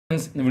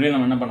இந்த வீடியோல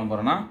நம்ம என்ன பண்ண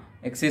போறோம்னா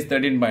exercise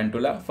 13.2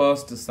 ல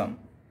first sum.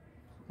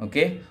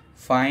 Okay,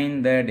 find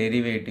the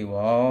derivative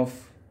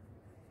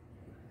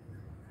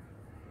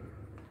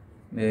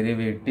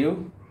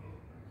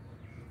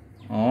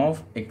of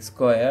x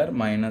square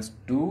minus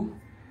 2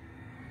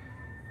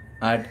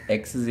 at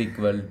x is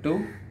equal to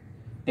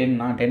 10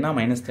 10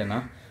 minus 10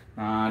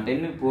 நான்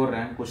 10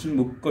 போடுறேன்.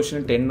 புக்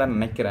கொஸ்டின் 10 தான்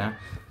நினைக்கிறேன்,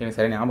 எனக்கு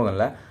சரியா ஞாபகம்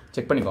இல்லை,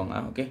 செக் பண்ணிக்கோங்க.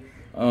 ஓகே,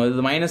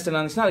 இது மைனஸ் 10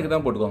 இருந்துச்சுன்னா அதுக்கு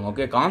தான் போட்டுக்கோங்க.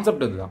 ஓகே,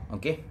 கான்செப்ட் இதுதான்.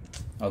 Okay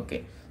okay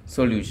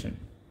solution.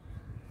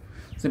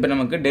 ஸோ இப்போ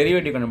நமக்கு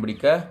டெரிவேட்டிவ்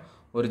கண்டுபிடிக்க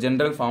ஒரு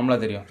ஜென்ரல் ஃபார்முலா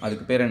தெரியும்.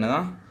 அதுக்கு பேர் என்ன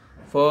தான்?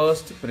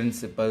 First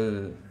principal.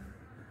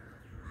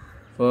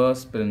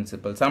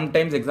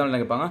 சம்டைம்ஸ்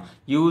எக்ஸாம்பிள் கேட்பாங்க,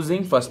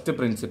 using first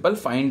principal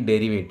find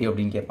derivative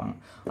அப்படின்னு கேட்பாங்க.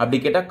 அப்படி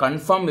கேட்டால்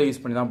கன்ஃபார்ம்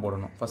யூஸ் பண்ணி தான்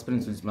போடணும். ஃபர்ஸ்ட்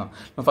பிரின்சிபல் தான்.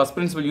 நம்ம ஃபர்ஸ்ட்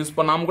பிரின்சிபல் யூஸ்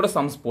பண்ணாமல் கூட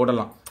சம்ஸ்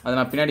போடலாம். அது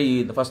நான் பின்னாடி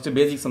இந்த ஃபஸ்ட்டு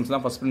பேசிக்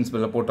சம்ஸ்லாம் ஃபர்ஸ்ட்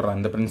பிரின்சிபலில் போட்டுறேன்.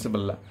 இந்த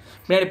பிரின்சிபலில்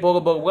பின்னாடி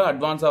போக போக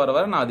அட்வான்ஸாக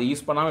வர நான் அதை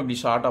யூஸ் பண்ணாமல் இப்படி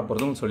ஷார்ட்டாக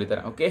போகிறதும்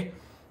சொல்லித்தரேன்.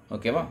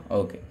 ஓகேவா?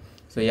 Okay.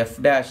 So F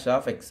dash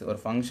of X ஒரு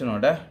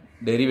ஃபங்க்ஷனோட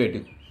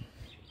டெரிவேட்டிவ்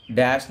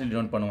டேஷ்னு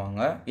டினோட்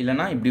பண்ணுவாங்க,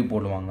 இல்லைனா இப்படி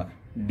போடுவாங்க,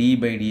 D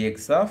by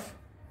dx of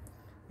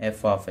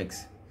F of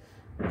X.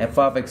 F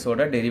of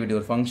எக்ஸோட டெரிவேட்டிவ்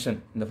ஒரு ஃபங்க்ஷன்.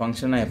 இந்த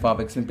ஃபங்க்ஷன் நான் எஃப்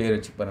ஆஃப் எக்ஸ்னு பேர்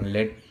வச்சு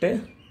பாருங்கள்.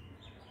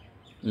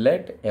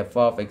 Let F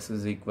of X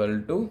is equal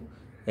to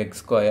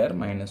X square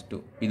minus 2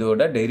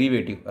 இதோட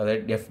டெரிவேட்டிவ்,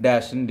 அதாவது எஃப்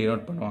டேஷ்னு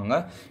டினோட் பண்ணுவாங்க.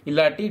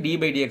 இல்லாட்டி டி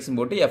பை டிஎக்ஸ்னு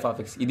போட்டு எஃப்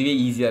ஆஃப் எக்ஸ். இதுவே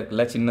ஈஸியாக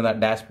இருக்குல்ல, சின்னதாக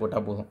டேஷ்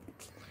போட்டால் போதும்.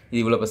 இது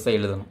இவ்வளோ பெருசாக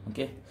எழுதணும்.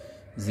 ஓகே,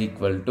 இஸ்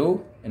ஈக்குவல் டு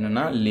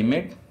என்னென்னா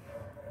லிமிட்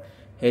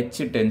h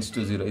tends to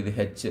 0, இது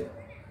h,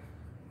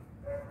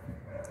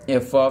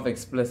 f of x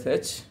plus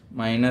h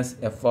minus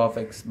f of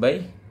x by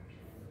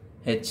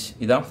h.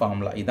 இதான்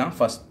ஃபார்முலா, இதான்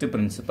ஃபஸ்ட்டு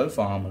பிரின்சிபல்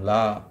ஃபார்முலா.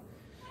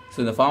 ஸோ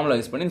இந்த ஃபார்முலா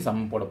யூஸ் பண்ணி சம்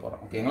போட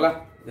போகிறோம். ஓகேங்களா?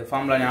 இந்த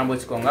ஃபார்முலா ஞாபகம்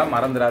வச்சுக்கோங்க,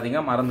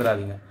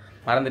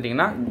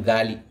 மறந்துடாதீங்கன்னா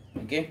காலி.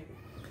 ஓகே,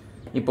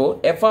 இப்போது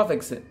எஃப் ஆஃப்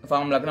எக்ஸ்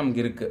ஃபார்முலாக்கு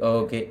நமக்கு இருக்குது.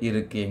 ஓகே,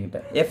 இருக்குது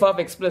என்கிட்ட. F of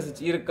X plus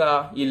H இருக்கா?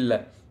 இல்லை.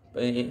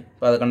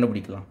 இப்போ அதை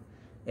கண்டுபிடிக்கலாம்.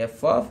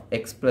 F of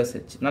X plus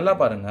H. நல்லா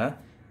பாருங்கள்,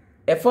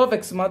 எஃப் ஆஃப்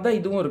எக்ஸ் மாதிரி தான்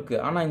இதுவும் இருக்குது.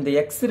 ஆனால் இந்த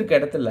எக்ஸ் இருக்க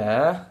இடத்துல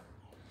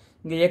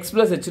இங்கே எக்ஸ்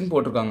ப்ளஸ் ஹெச்னு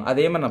போட்டிருக்காங்க.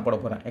 அதே மாதிரி நான் போட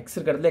போகிறேன். எக்ஸ்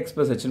இருக்க இடத்துல எக்ஸ்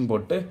ப்ளஸ் ஹெச்னு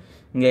போட்டு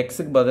இங்கே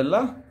எக்ஸுக்கு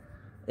பதிலாக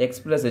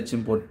எக்ஸ் ப்ளஸ்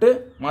ஹெச்னு போட்டு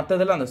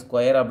மற்றதில் அந்த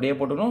ஸ்கொயர் அப்படியே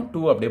போட்டுக்கணும்,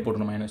 2 அப்படியே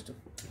போட்டணும், -2.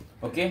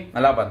 ஓகே,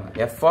 நல்லா பாருங்கள்.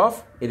 எஃப் ஆஃப்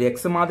இது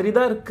எக்ஸ் மாதிரி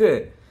தான் இருக்குது.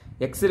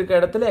 எக்ஸ் இருக்க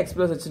இடத்துல எக்ஸ்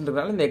ப்ளஸ் ஹெச்னு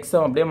இருக்கிறனால இந்த எக்ஸை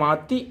அப்படியே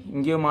மாற்றி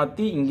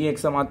இங்கேயும்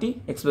எக்ஸை மாற்றி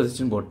எக்ஸ் ப்ளஸ்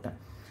ஹெச்னு போட்டேன்.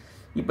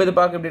 இப்போ இது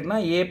பார்க்க எப்படி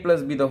இருக்குன்னா, a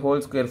 + b the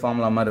whole square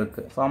formula மாதிரி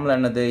இருக்குது. ஃபார்முலா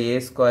என்னது? a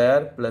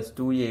square +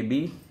 2ab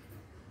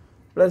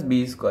 + b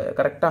square.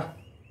 கரெக்டாக?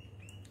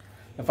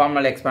 இந்த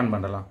ஃபார்முலாவில் எக்ஸ்பேண்ட்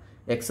பண்ணலாம்.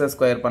 எக்ஸை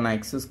ஸ்கொயர் பண்ணால்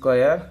எக்ஸ்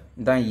ஸ்கொயர்,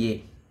 இதான் a,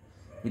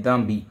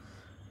 இதான் b.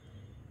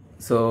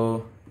 So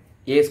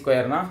a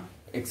ஸ்கொயர்னா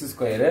X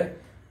square,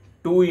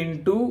 2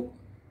 ×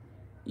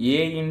 a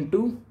 ×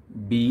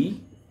 b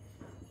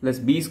 +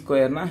 b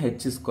ஸ்கொயர்னா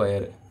h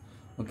square.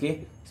 Okay,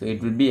 so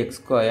it will be x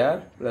square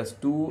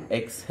 +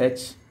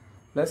 2xh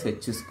 +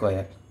 h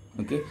square.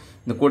 Okay,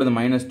 இந்த கூட இந்த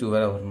 -2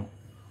 வேறு வரணும்.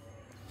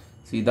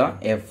 ஸோ இதான்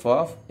F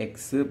of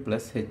x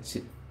plus H,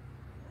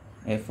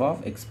 F of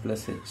X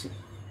plus H.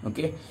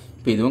 Okay,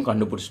 இப்போ இதுவும்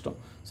கண்டுபிடிச்சிட்டோம்.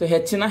 So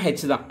ஹெச்னா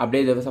H தான்,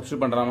 அப்படியே இதை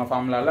சப்ஸ்டியூட் பண்ணுறாங்க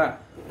ஃபார்முலாவில்.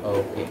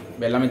 ஓகே,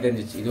 இப்போ எல்லாமே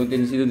தெரிஞ்சிச்சு, இதுவும்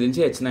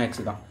தெரிஞ்சு ஹெச்னா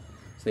ஹெச் தான்.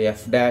 So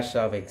F dash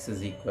of X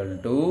is equal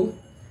to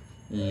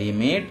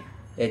limit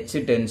H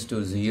tends to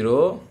 0,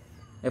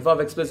 F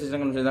of X plus H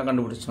தான்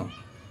கண்டுபிடிச்சோம்.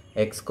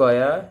 X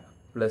square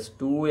plus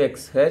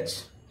 2xh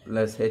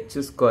plus H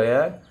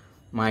square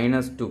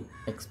 -2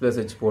 X plus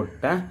H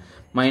போட்டேன்.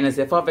 மைனஸ்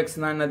எஃப் ஆஃப்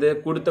எக்ஸ்னா என்னது?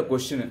 கொடுத்த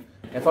question.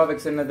 F of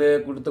X என்னது?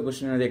 கொடுத்த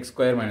question என்னது? X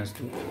square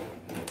 -2.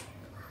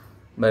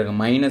 பாருங்க,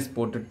 minus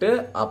போட்டுட்டு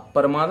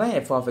அப்புறமா தான்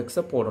எஃப் ஆஃப்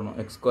எக்ஸை போடணும்.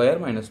 X square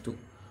 -2.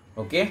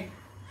 ஓகே,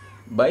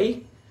 பை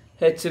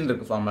ஹெச்ன்னு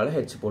இருக்கு ஃபார்முலாவில்,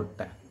 ஹெச்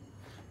போட்டேன்.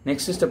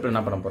 நெக்ஸ்ட் ஸ்டெப்பில்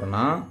என்ன பண்ண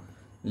போகிறோன்னா,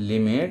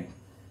 limit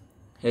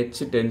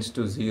H tends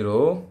to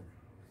 0,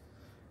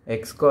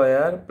 X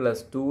square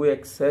plus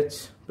 2xh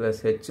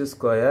plus H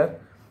square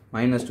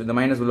 -2. இந்த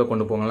மைனஸ் உள்ளே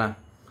கொண்டு போங்களேன்,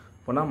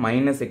 போனால்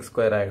 -x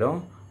ஸ்கொயர் ஆகிடும்.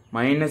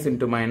 மைனஸ்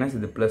இன்ட்டு மைனஸ்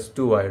இது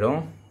 +2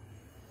 ஆகிடும்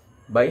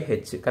பை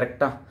ஹெச்.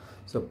 கரெக்டாக?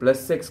 So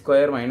 +x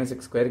square -x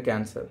square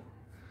cancel,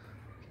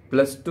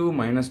 +2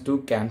 -2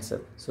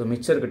 cancel. So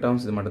மிச்சம் இருக்க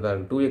டேர்ம்ஸ் இது மட்டும் தான்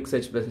இருக்குது,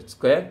 2xh + h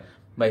square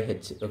by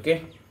H. Okay,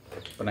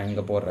 இப்போ நான்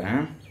இங்கே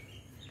போடுறேன்,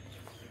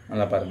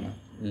 நல்லா பாருங்கள்.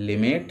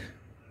 லிமிட்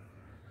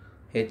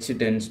ஹெச்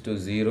டென்ஸ் டு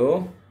 0,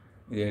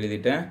 இது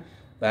எழுதிட்டேன்.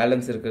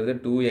 பேலன்ஸ் இருக்கிறது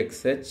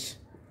 2xh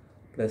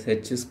plus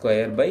H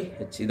square by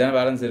H. இதான்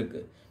பேலன்ஸ்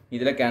இருக்குது,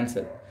 இதில்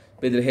கேன்சல்.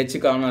 இப்போ இதில் ஹெச்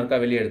காமனாக இருக்கா,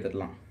 வெளியே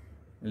எடுத்துடலாம்.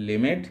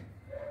 Limit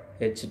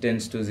H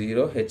tends to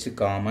 0, H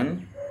common,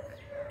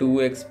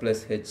 2x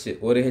plus H,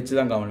 ஒரு ஹெச்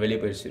தான் காமன், வெளியே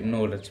போயிடுச்சு,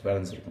 இன்னும் ஒரு ஹெச்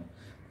பேலன்ஸ் இருக்கும்.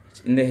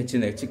 இந்த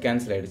ஹெச்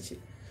கேன்சல் ஆகிடுச்சு.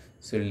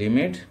 So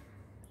limit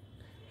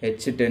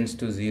H tends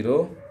to 0,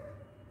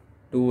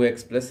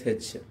 2x plus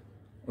H.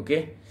 Okay,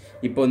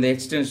 இப்போ இந்த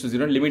H tends to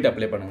 0 limit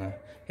apply பண்ணுங்கள்.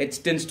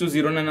 ஹெச் டென்ஸ் டு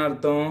 0ன்னு என்ன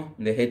அர்த்தம்?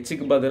 இந்த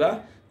ஹெச்சுக்கு பதிலாக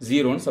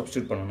 0ன்னு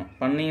சப்ஸ்டியூட் பண்ணணும்.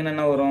 பண்ணிங்கன்னா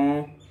என்ன வரும்?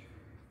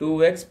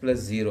 2x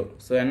 + 0.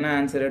 ஸோ என்ன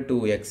ஆன்சரு?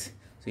 2x.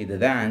 ஸோ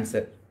இதுதான்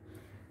ஆன்சர்.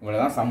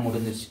 இவ்வளவுதான் சம்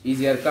முடிஞ்சிருச்சு.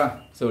 ஈஸியா இருக்கா?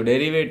 So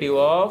derivative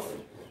of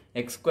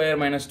X square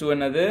minus 2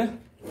 என்னது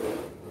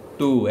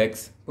 2x.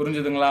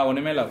 புரிஞ்சுதுங்களா?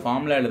 ஒன்றுமே இல்லை,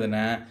 ஃபார்முலா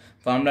எழுதுனேன்.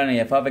 ஃபார்முலா நான்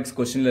எஃப் ஆஃப் எக்ஸ்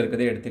கொஸ்டினில்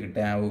இருக்கிறதே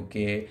எடுத்துக்கிட்டேன்.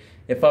 Okay,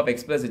 F of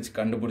X plus H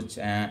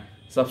கண்டுபிடிச்சேன்,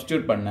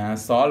 சப்ஸ்டியூட் பண்ணேன்,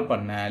 சால்வ்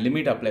பண்ணேன்,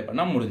 லிமிட் அப்ளை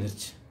பண்ணால்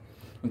முடிஞ்சிருச்சு.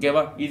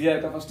 ஓகேவா? ஈஸியாக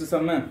இருக்கா? ஃபஸ்ட்டு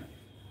சம்மு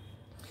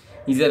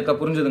ஈஸியாக இருக்கா?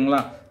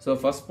 புரிஞ்சுதுங்களா? So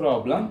first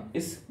problem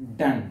is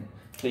done.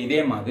 So இதே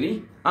மாதிரி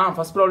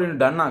ஃபஸ்ட் ப்ராப்ளம்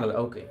இன்னும் டன் ஆகலை.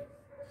 ஓகே,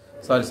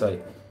 சாரி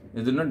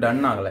இது இன்னும்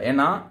டன் ஆகலை.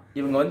 ஏன்னா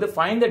இவங்க வந்து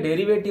find the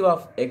derivative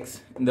of X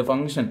இந்த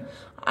ஃபங்க்ஷன்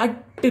அட்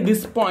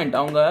திஸ் பாயிண்ட்.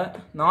 அவங்க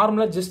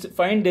நார்மலாக ஜஸ்ட்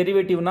ஃபைண்ட்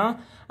டெரிவேட்டிவ்னா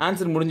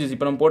ஆன்சர் முடிஞ்சிச்சு.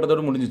 இப்போ நம்ம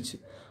போட்டதோடு முடிஞ்சிச்சு.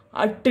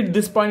 அட்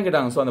திஸ் பாயிண்ட்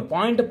கேட்டாங்க. ஸோ அந்த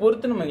பாயிண்ட்டை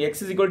பொறுத்து நம்ம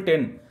எக்ஸ் இஸ் ஈக்குவல்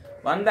 10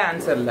 வந்த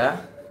ஆன்சரில்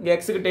இங்கே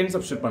எக்ஸுக்கு 10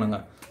 சப்ஸ்டியூட் பண்ணுங்க.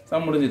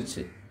 சம்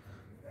முடிஞ்சிருச்சு.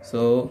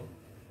 So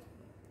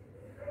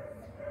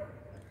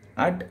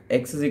at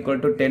X is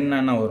equal to 10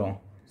 என்ன வரும்?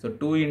 So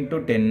 2 into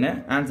 10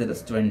 answer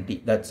is 20.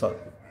 That's all.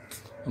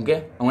 Okay,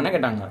 அவங்க என்ன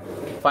கேட்டாங்க?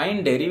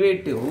 Find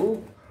derivative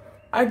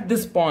at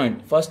this point.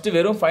 First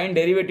வெறும் ஃபைண்ட்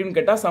டெரிவேட்டிவ்னு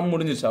கேட்டால் சம்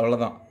முடிஞ்சிச்சு,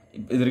 அவ்வளோதான்.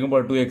 இது இருக்கும்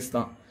போல் 2x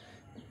தான்.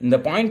 இந்த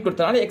பாயிண்ட்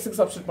கொடுத்தனால எக்ஸுக்கு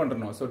சப்ஸ்டியூட்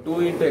பண்ணுறோம். ஸோ 2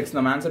 into x,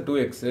 நம்ம ஆன்சர்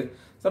 2x.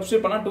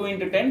 சப்ஸ்டியூட் பண்ணால் 2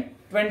 into 10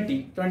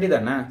 20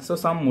 தானே. ஸோ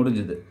சம்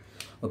முடிஞ்சுது.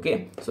 ஓகே,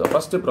 ஸோ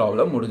ஃபஸ்ட்டு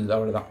ப்ராப்ளம் முடிஞ்சுது,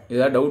 அவ்வளோதான்.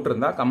 ஏதாவது டவுட்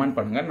இருந்தால் கமெண்ட்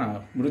பண்ணுங்கள். நான்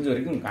முடிஞ்ச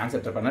வரைக்கும் உங்களுக்கு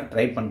ஆன்சர் பண்ண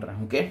ட்ரை பண்ணுறேன்.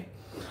 ஓகே,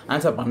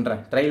 ஆன்சர்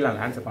பண்ணுறேன், ட்ரையில்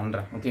ஆன்சர்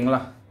பண்ணுறேன்.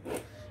 ஓகேங்களா?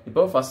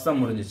 இப்போ ஃபஸ்ட்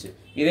சம் முடிஞ்சிச்சு.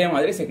 இதே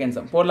மாதிரி second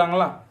sum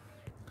போடலாங்களா?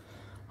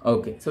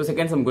 Okay, so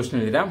second sum question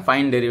எழுதிட்டேன்.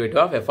 Find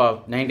derivative of F of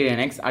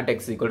 99x at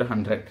X equal to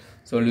 100.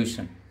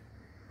 Solution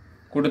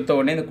கொடுத்த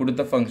உடனே இந்த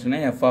கொடுத்த ஃபங்க்ஷனை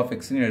எஃப் ஆஃப்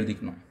எக்ஸ்னு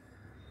எழுதிக்கணும்.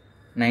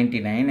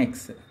 99x.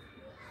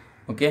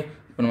 ஓகே,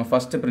 இப்போ நம்ம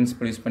ஃபஸ்ட்டு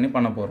பிரின்சிபல் யூஸ் பண்ணி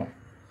பண்ண போகிறோம்.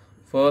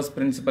 ஃபர்ஸ்ட்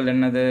பிரின்சிபல்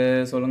என்னது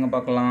சொல்லுங்கள்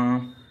பார்க்கலாம்.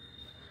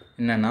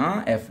 என்னன்னா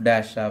F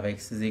dash of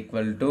X is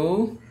equal to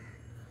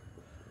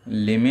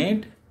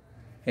limit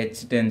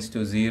H tends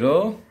to 0.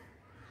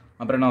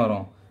 அப்புறம் என்ன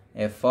வரும்?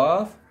 F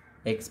of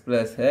X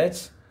plus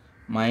H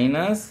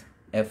minus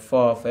F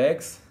of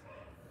X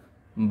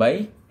by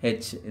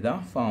H.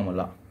 இதுதான்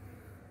formula.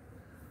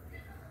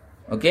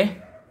 Okay,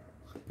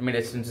 limit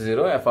H tends to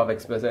 0 F of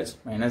X plus H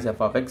minus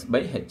F of X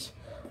by H.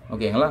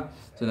 ஓகேங்களா?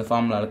 So இந்த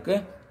ஃபார்முலாவுக்கு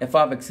F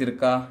of X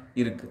இருக்கா?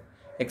 இருக்குது.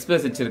 X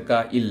plus H இருக்கா?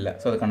 இல்லை.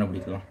 So அதை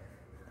கண்டுபிடிக்கலாம்.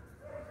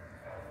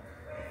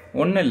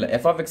 ஒன்றும் இல்லை,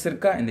 எஃப் ஆஃப் எக்ஸ்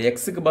இருக்கா? இந்த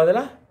எக்ஸுக்கு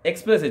பதிலாக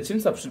எக்ஸ் ப்ளஸ்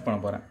ஹெச்னு சப்ஸ்டியூட் பண்ண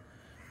போகிறேன்.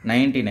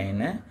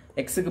 99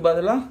 எக்ஸுக்கு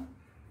பதிலாக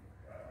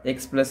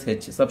எக்ஸ் ப்ளஸ்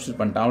ஹெச் சப்ஸ்டியூட்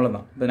பண்ணிட்டேன்,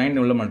 அவ்வளோதான். இந்த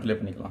 90 உள்ள மல்டிப்ளை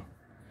பண்ணிக்கலாம்.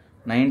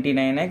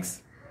 99x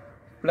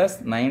plus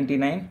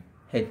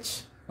 99h.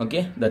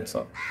 Okay, that's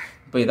all.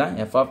 இப்போ இதுதான்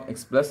F of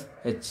X plus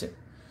H.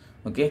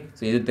 Okay,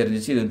 so இது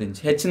தெரிஞ்சிச்சு, இது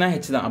தெரிஞ்சு. ஹெச்னா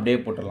ஹெச் தான், அப்படியே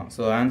போட்டுடலாம்.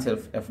 So answer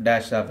F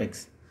dash of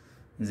X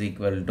is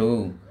equal to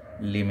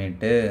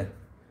limit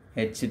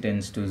H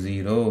tends to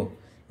 0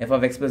 F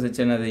of X plus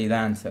H என்னது?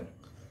 இதான் ஆன்சர்.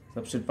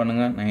 சப்ஸ்டியூட்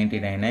பண்ணுங்கள்.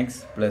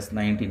 99x plus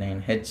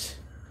 99h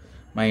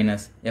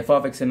minus F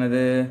of X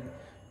என்னது?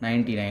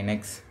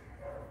 99x.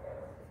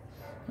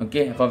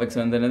 Okay, F of X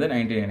வந்து என்னது?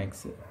 99x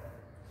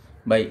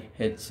by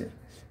H.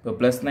 இப்போ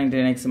plus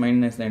 99x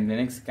minus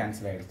 99x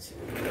cancel ஆகிடுச்சு.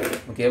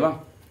 ஓகேவா?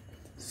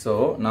 So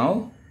now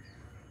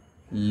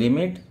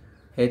limit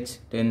H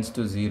tends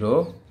to 0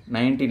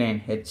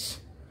 99h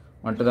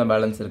மட்டும் தான்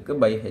பேலன்ஸ்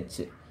இருக்குது by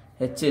H.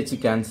 H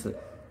cancel.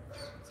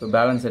 So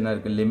balance என்ன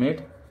இருக்குது?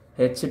 Limit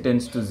H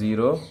tends to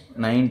 0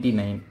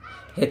 99.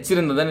 H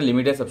இருந்தால் தானே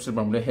லிமிட்டே சப்ஸ்டியூட்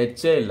பண்ண முடியும்.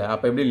 ஹெச்சே இல்லை,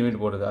 அப்போ எப்படி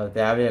லிமிட் போடுறது? அது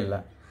தேவையே இல்லை.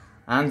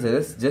 Answer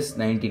is just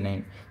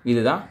 99.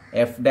 இதுதான்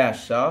F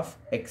dash of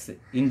X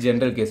in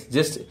general case.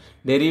 Just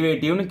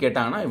டெரிவேட்டிவ்னு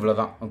கேட்டாங்கன்னா இவ்வளோ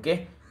தான். Okay,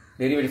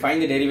 derivative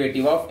find the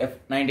derivative of F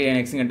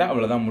 99x கேட்டால்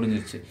அவ்வளோதான்,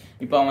 முடிஞ்சிருச்சு.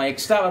 இப்போ அவன்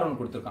எக்ஸ்ட்ரா வர ஒன்று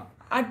கொடுத்துருக்கான்.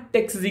 At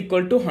X is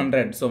equal to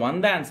 100. So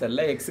வந்த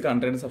ஆன்சரில் எக்ஸுக்கு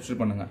 100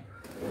 சப்ஸ்டியூட் பண்ணுங்கள்.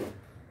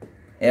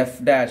 எஃப்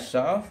டேஷ்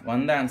ஆஃப்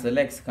வந்த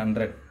ஆன்சரில் எக்ஸுக்கு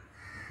 100.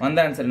 வந்த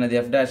ஆன்சர் என்னது?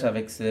 F dash of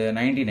X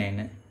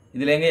 99.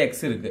 இதில் எங்கே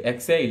எக்ஸ் இருக்குது?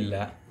 எக்ஸே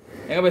இல்லை,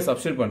 எங்கே போய்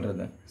சப்ஸ்டியூட்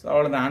பண்ணுறது? ஸோ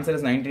அவ்வளோதான், ஆன்சர்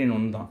இஸ் 99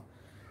 ஒன்று தான்.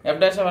 எஃப்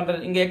டேஷ் ஆஃப்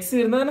 100 இங்கே எக்ஸ்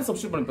இருந்தால் தானே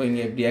சப்ஸ்டியூட் பண்ணிப்போம்.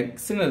 இங்கே இப்படி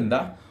எக்ஸ்ன்னு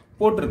இருந்தால்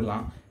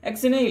போட்டிருக்கலாம்.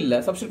 எக்ஸ்னே இல்லை,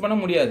 சப்ஸ்டியூட் பண்ண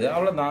முடியாது,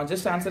 அவ்வளோதான்.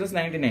 Just answer is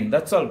 99.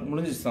 That's all,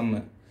 முடிஞ்சிச்சு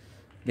சம்மு.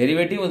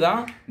 டெரிவேட்டிவ்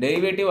தான்.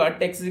 டெரிவேட்டிவ்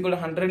அட் எக்ஸ் ஈக்குவல்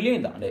 100லையும்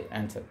இதான்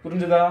ஆன்சர்.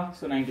 புரிஞ்சுதா?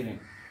 ஸோ 99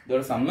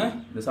 இதோட சம்மு.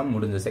 இந்த சம்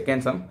முடிஞ்சது.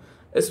 Second sum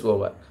is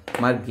over.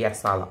 மர்கியா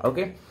Shelah.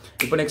 Okay,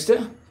 இப்போ நெக்ஸ்ட்டு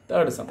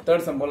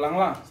தேர்ட் சம்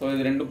போடலாங்களா? ஸோ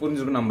இது ரெண்டு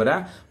புரிஞ்சுக்கணும்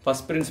நம்புறேன்.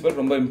 ஃபர்ஸ்ட் பிரின்சிபல்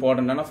ரொம்ப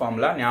இம்பார்ட்டண்ட்டான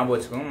ஃபார்முலா, ஞாபகம்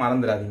வச்சுக்கோங்க,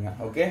 மறந்துடாதீங்க.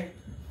 Okay,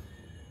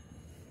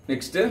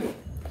 next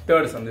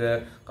third sum. இது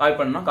கால்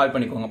பண்ணால் கால்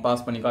பண்ணிக்கோங்க,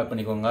 பாஸ் பண்ணி கால்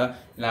பண்ணிக்கோங்க,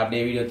 இல்லை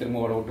அப்படியே வீடியோ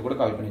திரும்ப விட்டு கூட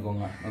கால்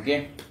பண்ணிக்கோங்க. Okay,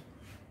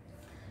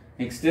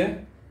 next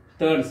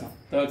third sum.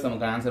 Third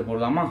சமுக்கு answer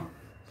போடலாமா?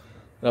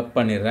 ரப்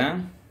பண்ணிடுறேன்.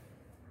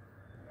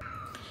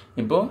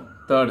 இப்போது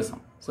third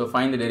sum. So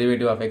find the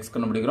derivative of X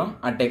கண்டுபிடிக்கிறோம்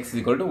அட் எக்ஸ்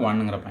ஈக்குவல் டு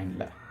 1ங்கிற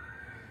பாயிண்டில்.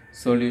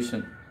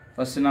 சொல்யூஷன்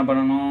ஃபஸ்ட் என்ன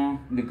பண்ணணும்?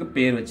 இதுக்கு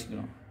பேர்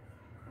வச்சுக்கணும்,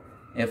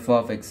 எஃப்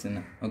ஆஃப்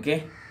எக்ஸ்ன்னு. Okay,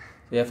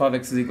 F of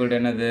X equal to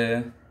என்னது?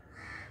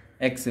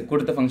 எக்ஸ்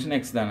கொடுத்த ஃபங்க்ஷன்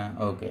எக்ஸ் தானே.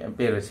 ஓகே,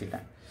 பேர்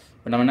வச்சுக்கிட்டேன்.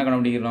 இப்போ நம்ம என்ன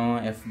கண்டுபிடிக்கிறோம்?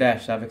 எஃப்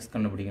டேஷ் ஆஃப் எக்ஸ்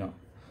கண்டுபிடிக்கிறோம்.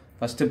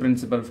 ஃபஸ்ட்டு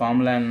பிரின்சிபல்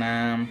ஃபார்முலா என்ன?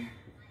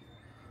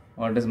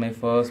 What is my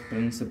first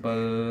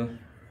principal?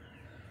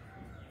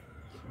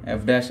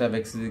 f dash of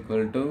x is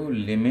equal to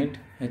limit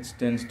h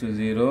tends to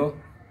 0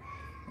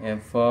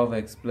 f of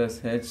x plus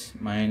h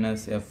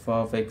minus f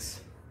of x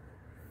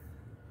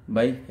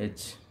by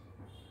h.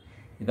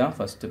 இதான்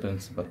first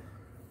principle.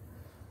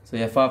 So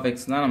f of x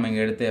தான் நம்ம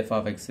இங்க எடுத்த f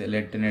of x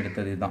லெட்னு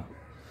எடுத்தது இதான்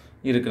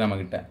இருக்கு நம்ம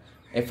கிட்ட.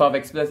 f of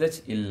x plus h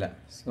இல்ல.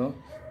 So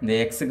இந்த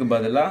x க்கு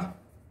பதிலா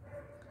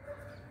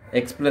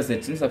x plus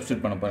h னு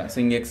சப்ஸ்டிட்யூட் பண்ண போறேன். So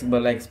இங்க x க்கு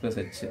பதிலா x plus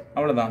h.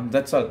 அவ்வளவுதான்.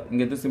 That's all.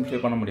 இங்க இது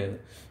சிம்பிளிஃபை பண்ண முடியாது.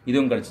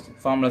 இதுவும் கிடைச்சிச்சு.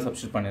 ஃபார்முலா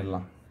சப்ஸ்டிட்யூட்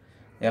பண்ணிடலாம்.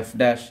 f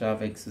dash of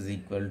x is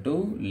equal to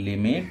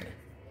limit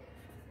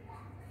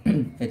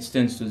h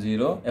tends to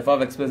 0 f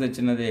of x plus h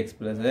என்னது x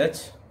plus h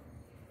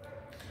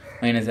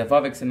minus f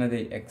of x என்னது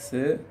x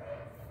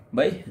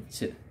by h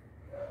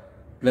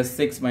plus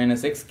 6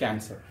 minus x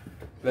cancel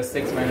plus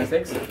 6 minus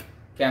x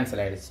cancel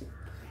ஆயிடுச்சு.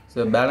 So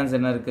balance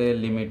என்ன இருக்கு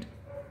limit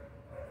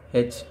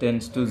h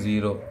tends to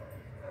 0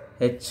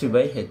 h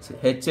by h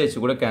h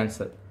கூட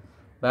cancel.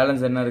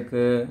 balance என்ன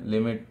இருக்கு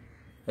limit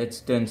h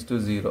tends to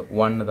 0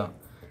 1 தான்.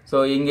 So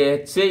இங்க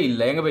h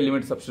இல்ல எங்க போய்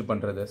லிமிட் சப்ஸ்டிட்யூட்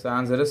பண்றது. So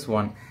answer is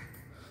 1.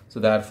 So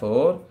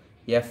therefore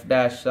f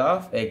dash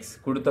of x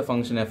கொடுத்த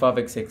function f of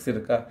x x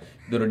இருக்கா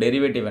இதோட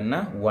டெரிவேட்டிவ் என்ன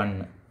 1.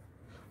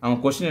 அவங்க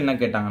क्वेश्चन என்ன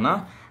கேட்டாங்கன்னா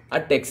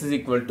at x is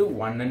equal to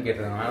 1 ன்னு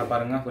கேட்டாங்க. நான்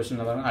பாருங்க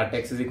क्वेश्चनல பாருங்க at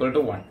x is equal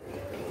to 1.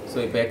 So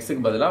இப்போ x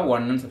க்கு பதிலா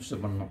 1 ன்னு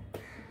சப்ஸ்டிட்யூட் பண்ணனும்.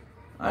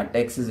 at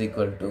x is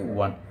equal to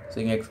 1. So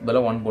இங்க x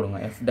பதிலா 1 போடுங்க.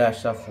 f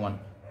dash of 1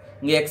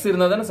 இங்க x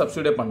இருந்தா தான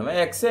சப்ஸ்டிட்யூட் பண்ணுவேன்.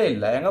 x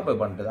இல்ல எங்க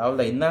போய் பண்றது.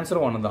 அவ்வளவுதான். இந்த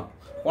ஆன்சர் 1 தான்.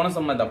 போன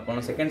சம் தான்.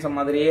 போன செகண்ட் சம்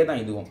மாதிரியே தான்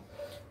இதுவும்.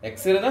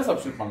 x இருந்தா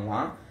சப்ஸ்டிட்யூட்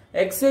பண்ணலாம்.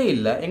 x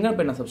இல்ல எங்க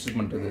போய் நான் சப்ஸ்டிட்யூட்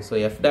பண்றது. So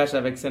f dash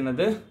of x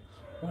என்னது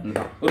 1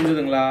 தான்.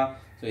 புரிஞ்சுதுங்களா?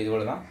 சோ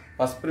இதுவள தான்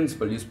ஃபர்ஸ்ட்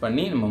பிரின்சிபல் யூஸ்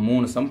பண்ணி நம்ம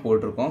மூணு சம்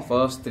போட்டுருக்கோம்.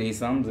 ஃபர்ஸ்ட் 3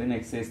 sums in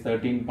exercise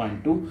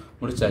 13.2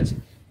 முடிச்சாச்சு.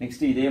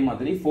 நெக்ஸ்ட் இதே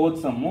மாதிரி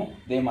ஃபோர்த் சம்மும்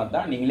இதே மாதிரி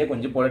தான். நீங்களே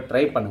கொஞ்சம் போட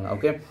ட்ரை பண்ணுங்க.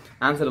 ஓகே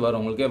ஆன்சர் வரும்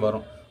உங்களுக்கே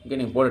வரும். ஓகே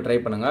நீங்க போட ட்ரை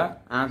பண்ணுங்க.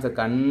 ஆன்சர்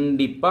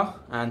கண்டிப்பா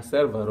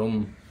ஆன்சர் வரும்.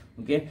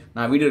 ஓகே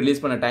நான் வீடியோ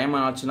ரிலீஸ் பண்ண டைம்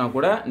ஆச்சுன்னா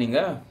கூட நீங்க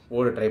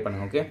போட ட்ரை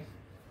பண்ணுங்க. ஓகே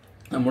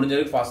நான் முடிஞ்ச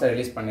வரைக்கும் ஃபாஸ்ட்டாக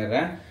ரிலீஸ்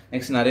பண்ணிடுறேன்.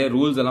 நெக்ஸ்ட் நிறைய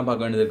ரூல்ஸ் எல்லாம்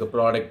பார்க்க வேண்டியது இருக்குது.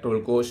 ப்ராடக்ட்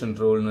ரூல் கோஷன்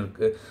ரூல்னு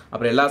இருக்குது.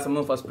 அப்புறம் எல்லா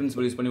சம்மும் ஃபஸ்ட்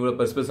பிரின்சிபல் யூஸ் பண்ணி கூட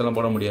பெருசு எல்லாம்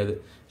போட முடியாது.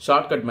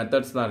 ஷார்ட்கட்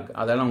மெத்தட்ஸ் தான் இருக்குது.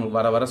 அதெல்லாம் உங்களுக்கு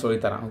வர வர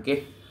சொல்லித்தரேன். ஓகே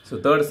ஸோ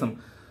தேர்ட் சம்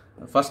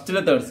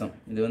ஃபஸ்ட்டில் தேர்ட் சம்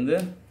இது வந்து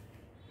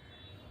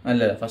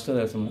இல்லை ஃபஸ்ட்டு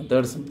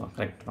தேர்ட் சம் தான்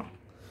கரெக்ட் தான்.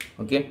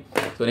 ஓகே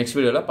ஸோ நெக்ஸ்ட்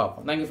வீடியோவில்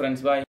பார்ப்போம். Thank you friends bye.